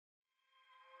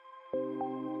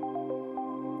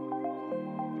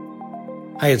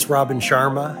Hi, it's Robin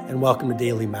Sharma, and welcome to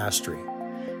Daily Mastery.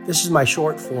 This is my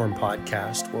short-form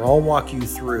podcast where I'll walk you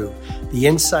through the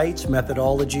insights,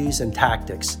 methodologies, and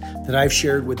tactics that I've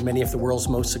shared with many of the world's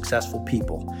most successful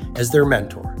people as their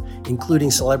mentor,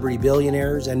 including celebrity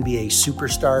billionaires, NBA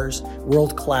superstars,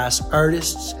 world-class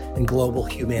artists, and global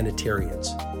humanitarians.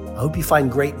 I hope you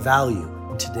find great value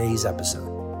in today's episode.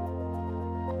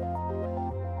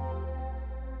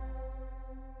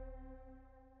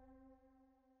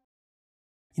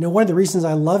 You know, one of the reasons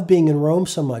I love being in Rome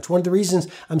so much, one of the reasons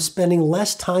I'm spending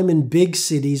less time in big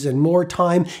cities and more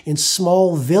time in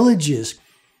small villages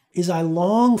is I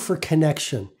long for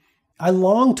connection. I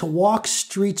long to walk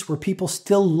streets where people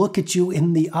still look at you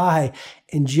in the eye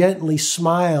and gently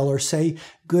smile or say,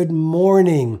 good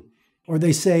morning, or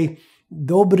they say,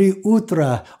 dobry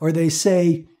utra, or they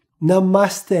say,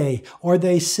 namaste, or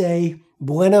they say,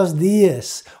 buenos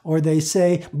dias, or they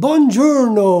say,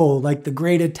 buongiorno, like the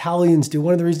great Italians do.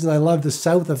 One of the reasons I love the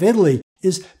south of Italy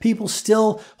is people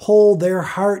still hold their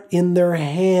heart in their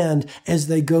hand as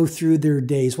they go through their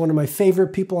days. One of my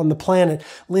favorite people on the planet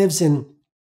lives in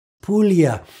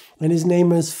Puglia, and his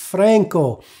name is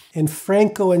Franco. And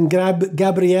Franco and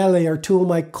Gabriele are two of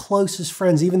my closest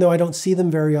friends, even though I don't see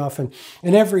them very often.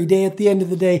 And every day, at the end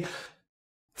of the day,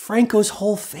 Franco's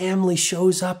whole family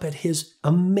shows up at his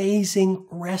amazing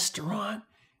restaurant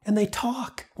and they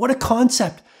talk. What a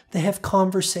concept. They have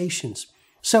conversations.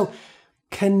 So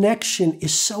connection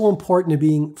is so important to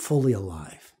being fully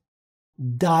alive.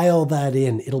 Dial that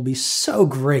in. It'll be so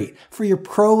great for your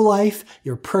pro life,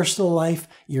 your personal life,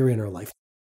 your inner life.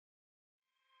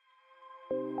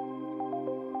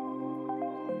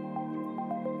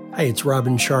 Hi, it's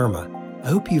Robin Sharma. I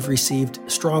hope you've received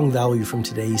strong value from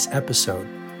today's episode.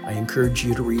 I encourage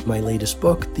you to read my latest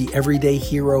book, The Everyday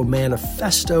Hero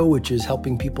Manifesto, which is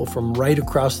helping people from right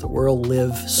across the world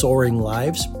live soaring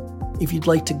lives. If you'd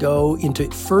like to go into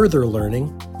further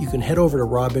learning, you can head over to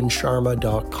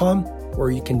robinsharma.com, where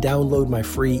you can download my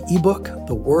free ebook,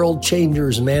 The World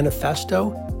Changers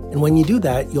Manifesto. And when you do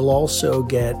that, you'll also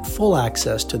get full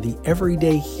access to the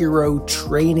Everyday Hero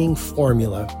Training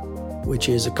Formula, which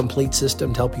is a complete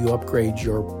system to help you upgrade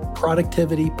your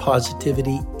productivity,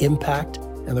 positivity, impact,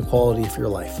 and the quality of your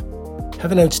life.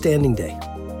 Have an outstanding day.